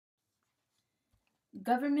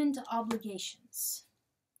Government obligations.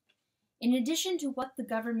 In addition to what the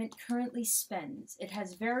government currently spends, it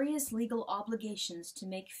has various legal obligations to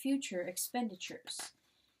make future expenditures.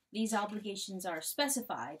 These obligations are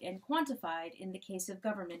specified and quantified in the case of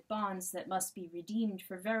government bonds that must be redeemed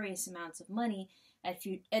for various amounts of money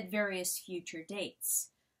at various future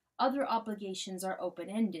dates. Other obligations are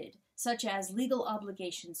open-ended, such as legal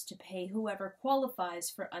obligations to pay whoever qualifies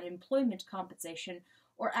for unemployment compensation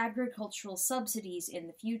or agricultural subsidies in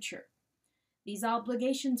the future. These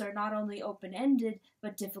obligations are not only open-ended,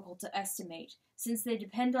 but difficult to estimate, since they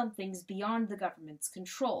depend on things beyond the government's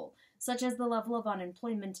control, such as the level of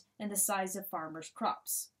unemployment and the size of farmers'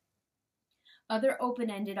 crops. Other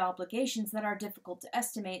open-ended obligations that are difficult to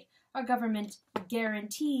estimate are government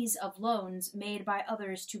guarantees of loans made by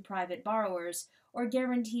others to private borrowers, or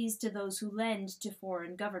guarantees to those who lend to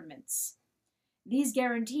foreign governments. These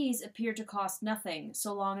guarantees appear to cost nothing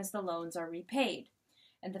so long as the loans are repaid,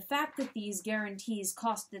 and the fact that these guarantees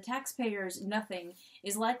cost the taxpayers nothing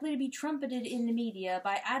is likely to be trumpeted in the media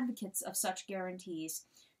by advocates of such guarantees,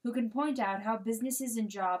 who can point out how businesses and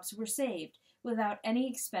jobs were saved without any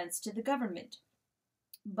expense to the government.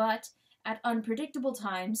 But at unpredictable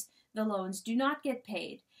times, the loans do not get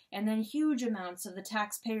paid, and then huge amounts of the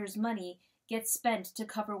taxpayers' money get spent to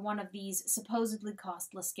cover one of these supposedly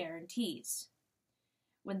costless guarantees.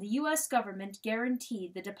 When the U.S. government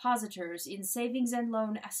guaranteed the depositors in savings and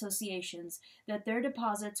loan associations that their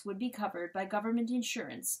deposits would be covered by government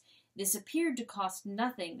insurance, this appeared to cost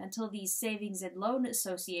nothing until these savings and loan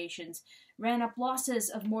associations ran up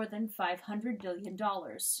losses of more than $500 billion.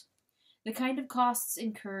 The kind of costs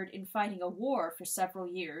incurred in fighting a war for several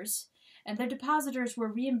years, and their depositors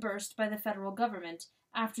were reimbursed by the federal government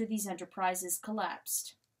after these enterprises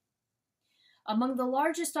collapsed. Among the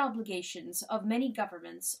largest obligations of many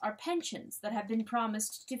governments are pensions that have been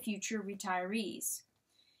promised to future retirees.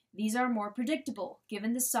 These are more predictable,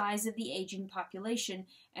 given the size of the aging population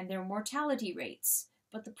and their mortality rates,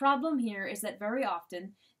 but the problem here is that very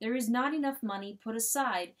often there is not enough money put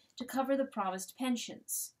aside to cover the promised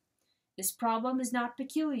pensions. This problem is not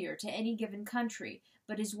peculiar to any given country,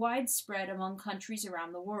 but is widespread among countries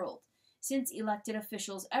around the world, since elected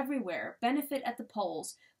officials everywhere benefit at the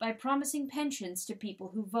polls by promising pensions to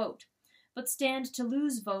people who vote, but stand to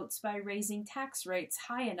lose votes by raising tax rates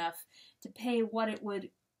high enough to pay what it would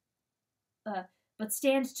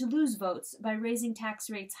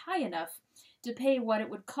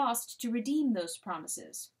cost to redeem those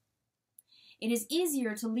promises. It is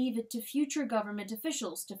easier to leave it to future government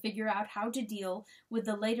officials to figure out how to deal with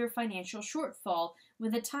the later financial shortfall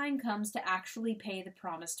when the time comes to actually pay the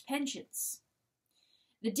promised pensions.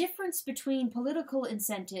 The difference between political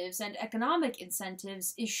incentives and economic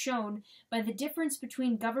incentives is shown by the difference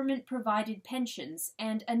between government-provided pensions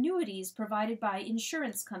and annuities provided by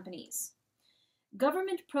insurance companies.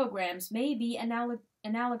 Government programs may be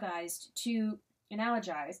analogized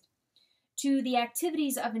to the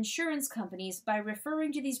activities of insurance companies by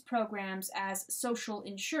referring to these programs as social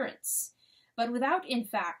insurance, but without, in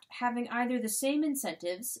fact, having either the same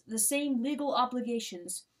incentives, the same legal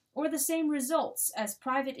obligations, or the same results as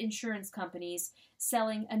private insurance companies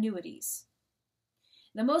selling annuities.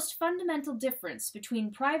 The most fundamental difference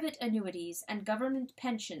between private annuities and government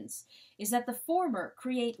pensions is that the former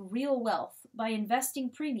create real wealth by investing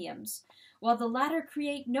premiums, while the latter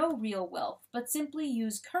create no real wealth but simply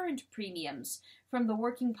use current premiums from the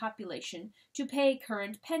working population to pay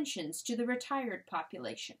current pensions to the retired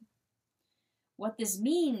population. What this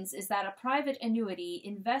means is that a private annuity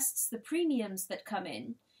invests the premiums that come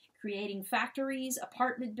in, creating factories,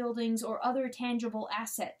 apartment buildings, or other tangible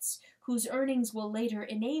assets whose earnings will later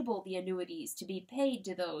enable the annuities to be paid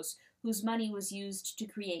to those whose money was used to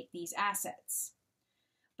create these assets.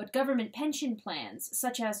 But government pension plans,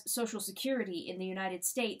 such as Social Security in the United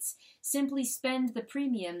States, simply spend the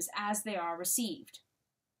premiums as they are received.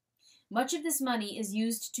 Much of this money is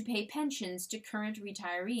used to pay pensions to current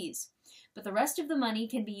retirees, but the rest of the money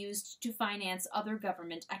can be used to finance other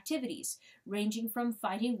government activities, ranging from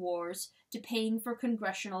fighting wars to paying for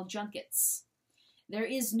congressional junkets. There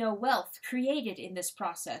is no wealth created in this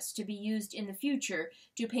process to be used in the future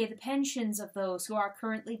to pay the pensions of those who are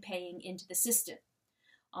currently paying into the system.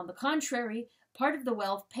 On the contrary, part of the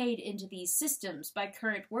wealth paid into these systems by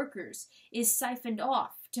current workers is siphoned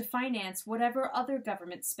off to finance whatever other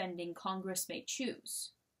government spending Congress may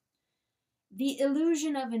choose. The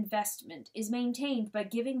illusion of investment is maintained by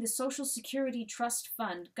giving the Social Security Trust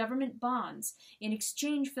Fund government bonds in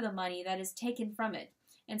exchange for the money that is taken from it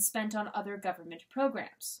and spent on other government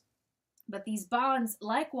programs. But these bonds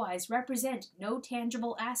likewise represent no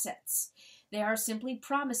tangible assets. They are simply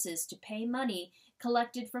promises to pay money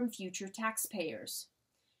collected from future taxpayers.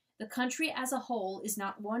 The country as a whole is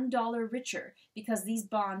not $1 richer because these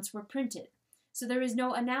bonds were printed, so there is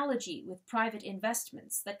no analogy with private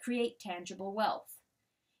investments that create tangible wealth.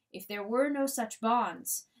 If there were no such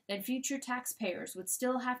bonds, then future taxpayers would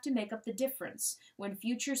still have to make up the difference when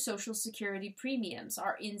future Social Security premiums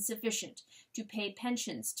are insufficient to pay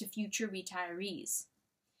pensions to future retirees.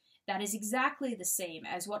 That is exactly the same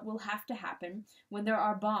as what will have to happen when there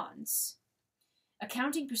are bonds.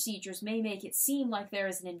 Accounting procedures may make it seem like there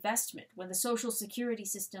is an investment when the Social Security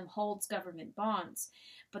system holds government bonds,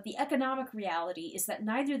 but the economic reality is that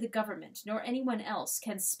neither the government nor anyone else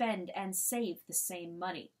can spend and save the same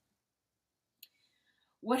money.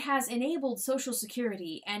 What has enabled Social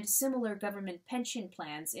Security and similar government pension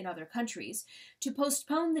plans in other countries to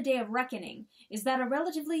postpone the day of reckoning is that a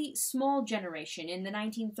relatively small generation in the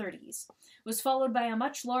 1930s was followed by a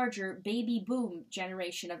much larger baby boom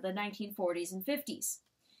generation of the 1940s and 50s.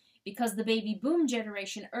 Because the baby boom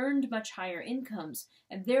generation earned much higher incomes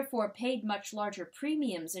and therefore paid much larger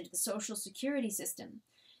premiums into the Social Security system,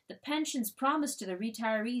 the pensions promised to the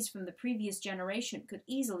retirees from the previous generation could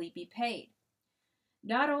easily be paid.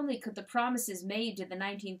 Not only could the promises made to the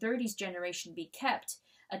 1930s generation be kept,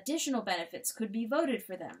 additional benefits could be voted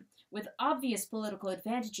for them, with obvious political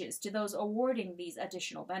advantages to those awarding these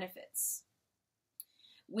additional benefits.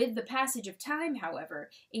 With the passage of time, however,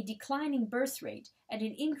 a declining birth rate and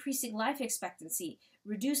an increasing life expectancy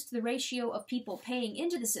reduced the ratio of people paying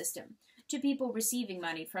into the system to people receiving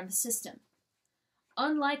money from the system.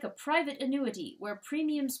 Unlike a private annuity, where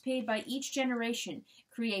premiums paid by each generation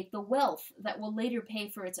create the wealth that will later pay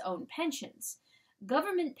for its own pensions,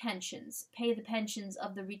 government pensions pay the pensions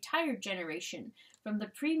of the retired generation from the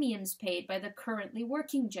premiums paid by the currently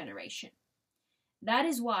working generation. That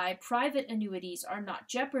is why private annuities are not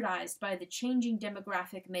jeopardized by the changing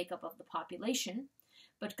demographic makeup of the population,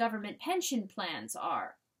 but government pension plans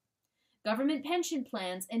are. Government pension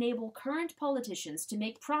plans enable current politicians to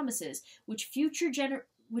make promises which future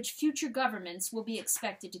governments will be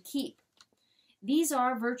expected to keep. These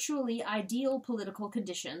are virtually ideal political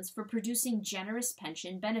conditions for producing generous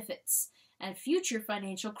pension benefits and future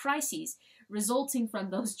financial crises resulting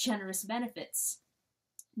from those generous benefits.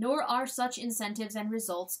 Nor are such incentives and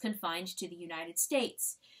results confined to the United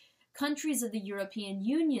States. Countries of the European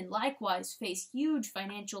Union likewise face huge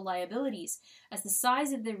financial liabilities as the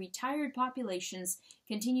size of their retired populations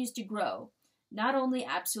continues to grow, not only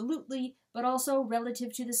absolutely, but also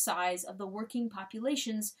relative to the size of the working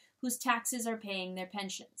populations whose taxes are paying their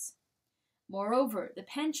pensions. Moreover, the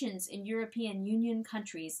pensions in European Union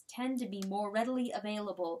countries tend to be more readily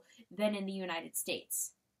available than in the United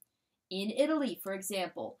States. In Italy, for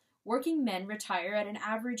example, working men retire at an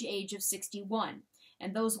average age of 61,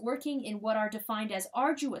 and those working in what are defined as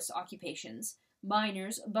arduous occupations,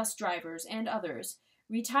 miners, bus drivers, and others,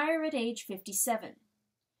 retire at age 57.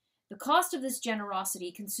 The cost of this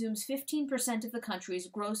generosity consumes 15% of the country's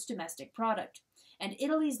gross domestic product, and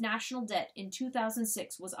Italy's national debt in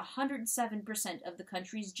 2006 was 107% of the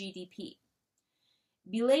country's GDP.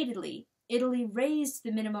 Belatedly, Italy raised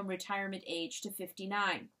the minimum retirement age to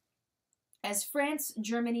 59. As France,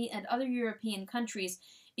 Germany, and other European countries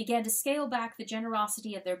began to scale back the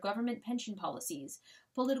generosity of their government pension policies,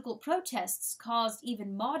 political protests caused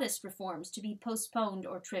even modest reforms to be postponed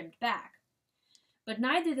or trimmed back. But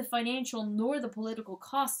neither the financial nor the political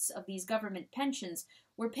costs of these government pensions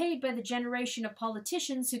were paid by the generation of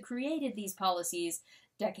politicians who created these policies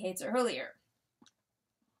decades earlier.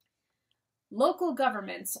 Local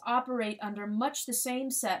governments operate under much the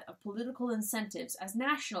same set of political incentives as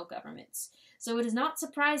national governments, so it is not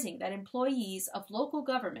surprising that employees of local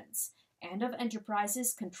governments and of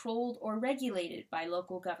enterprises controlled or regulated by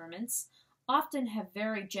local governments often have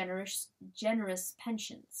very generous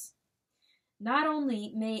pensions. Not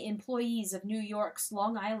only may employees of New York's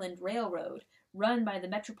Long Island Railroad, run by the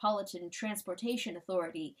Metropolitan Transportation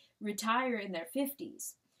Authority, retire in their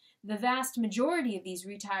 50s, the vast majority of these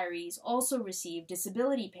retirees also receive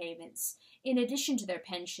disability payments in addition to their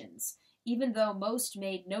pensions, even though most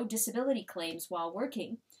made no disability claims while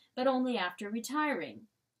working, but only after retiring.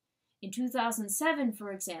 In 2007,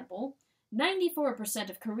 for example,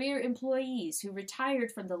 94% of career employees who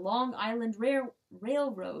retired from the Long Island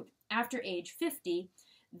Railroad after age 50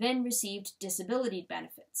 then received disability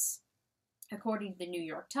benefits, according to the New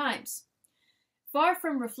York Times. Far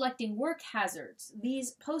from reflecting work hazards,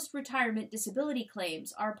 these post-retirement disability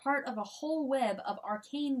claims are part of a whole web of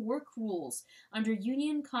arcane work rules under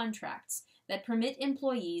union contracts that permit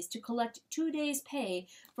employees to collect 2 days' pay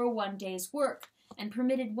for 1 day's work, and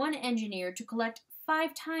permitted one engineer to collect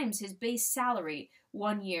 5 times his base salary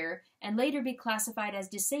one year and later be classified as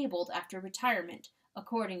disabled after retirement,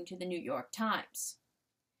 according to the New York Times.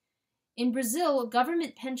 In Brazil,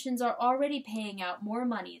 government pensions are already paying out more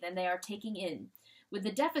money than they are taking in, with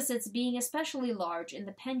the deficits being especially large in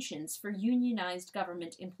the pensions for unionized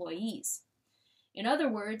government employees. In other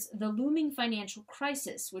words, the looming financial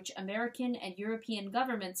crisis, which American and European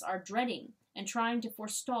governments are dreading and trying to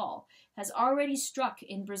forestall, has already struck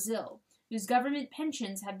in Brazil, whose government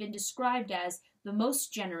pensions have been described as the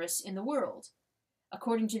most generous in the world.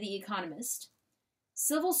 According to The Economist,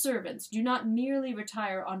 civil servants do not merely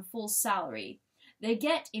retire on full salary. They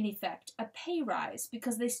get, in effect, a pay rise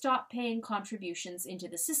because they stop paying contributions into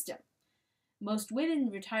the system. Most women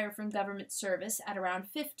retire from government service at around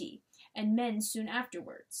 50, and men soon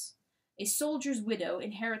afterwards. A soldier's widow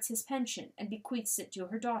inherits his pension and bequeaths it to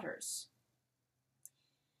her daughters.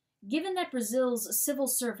 Given that Brazil's civil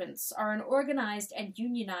servants are an organized and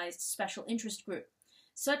unionized special interest group,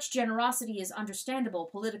 such generosity is understandable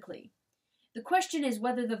politically. The question is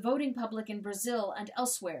whether the voting public in Brazil and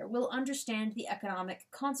elsewhere will understand the economic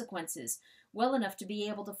consequences well enough to be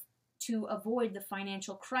able to avoid the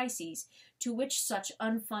financial crises to which such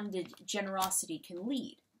unfunded generosity can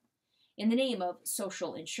lead, in the name of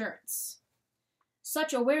social insurance.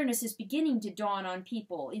 Such awareness is beginning to dawn on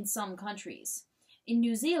people in some countries. In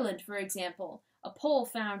New Zealand, for example, a poll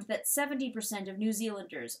found that 70% of New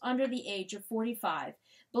Zealanders under the age of 45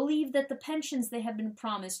 believe that the pensions they have been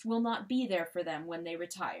promised will not be there for them when they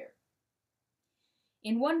retire.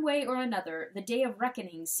 In one way or another, the day of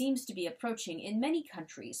reckoning seems to be approaching in many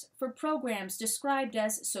countries for programs described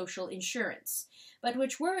as social insurance, but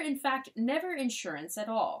which were in fact never insurance at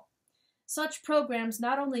all. Such programs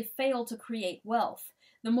not only fail to create wealth,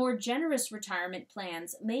 the more generous retirement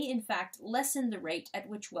plans may in fact lessen the rate at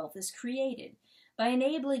which wealth is created, by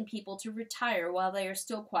enabling people to retire while they are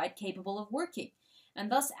still quite capable of working,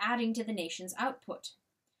 and thus adding to the nation's output.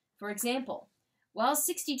 For example, while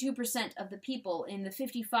 62% of the people in the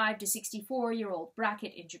 55 to 64-year-old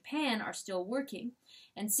bracket in Japan are still working,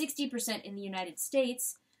 and 60% in the United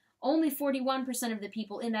States, only 41% of the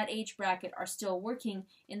people in that age bracket are still working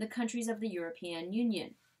in the countries of the European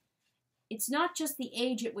Union. It's not just the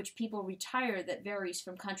age at which people retire that varies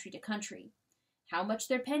from country to country. How much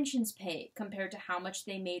their pensions pay compared to how much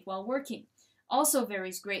they made while working also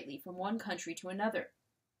varies greatly from one country to another.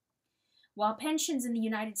 While pensions in the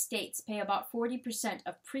United States pay about 40%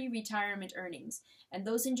 of pre-retirement earnings, and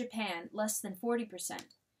those in Japan less than 40%,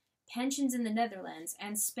 pensions in the Netherlands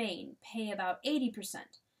and Spain pay about 80%,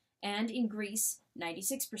 and in Greece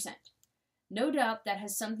 96%. No doubt that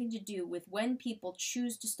has something to do with when people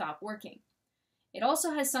choose to stop working. It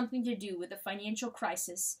also has something to do with the financial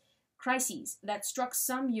crises that struck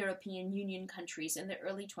some European Union countries in the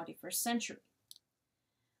early 21st century.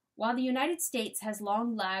 While the United States has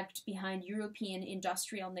long lagged behind European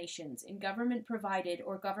industrial nations in government-provided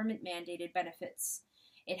or government-mandated benefits,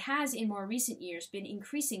 it has in more recent years been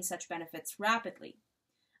increasing such benefits rapidly.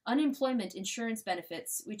 Unemployment insurance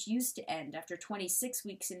benefits, which used to end after 26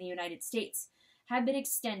 weeks in the United States, have been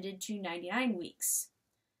extended to 99 weeks.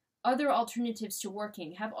 Other alternatives to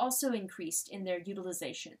working have also increased in their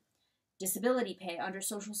utilization. Disability pay under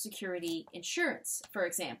Social Security insurance, for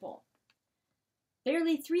example.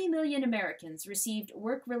 Barely 3 million Americans received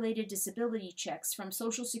work-related disability checks from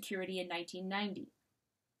Social Security in 1990.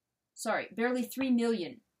 Sorry, barely 3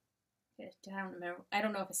 million. I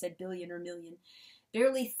don't know if I said billion or million.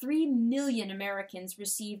 Barely 3 million Americans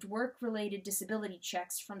received work-related disability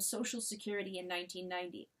checks from Social Security in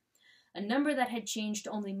 1990, a number that had changed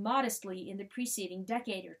only modestly in the preceding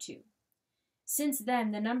decade or two. Since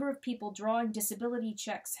then, the number of people drawing disability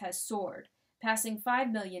checks has soared, passing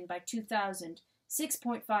 5 million by 2000,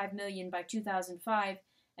 6.5 million by 2005,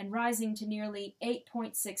 and rising to nearly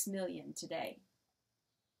 8.6 million today.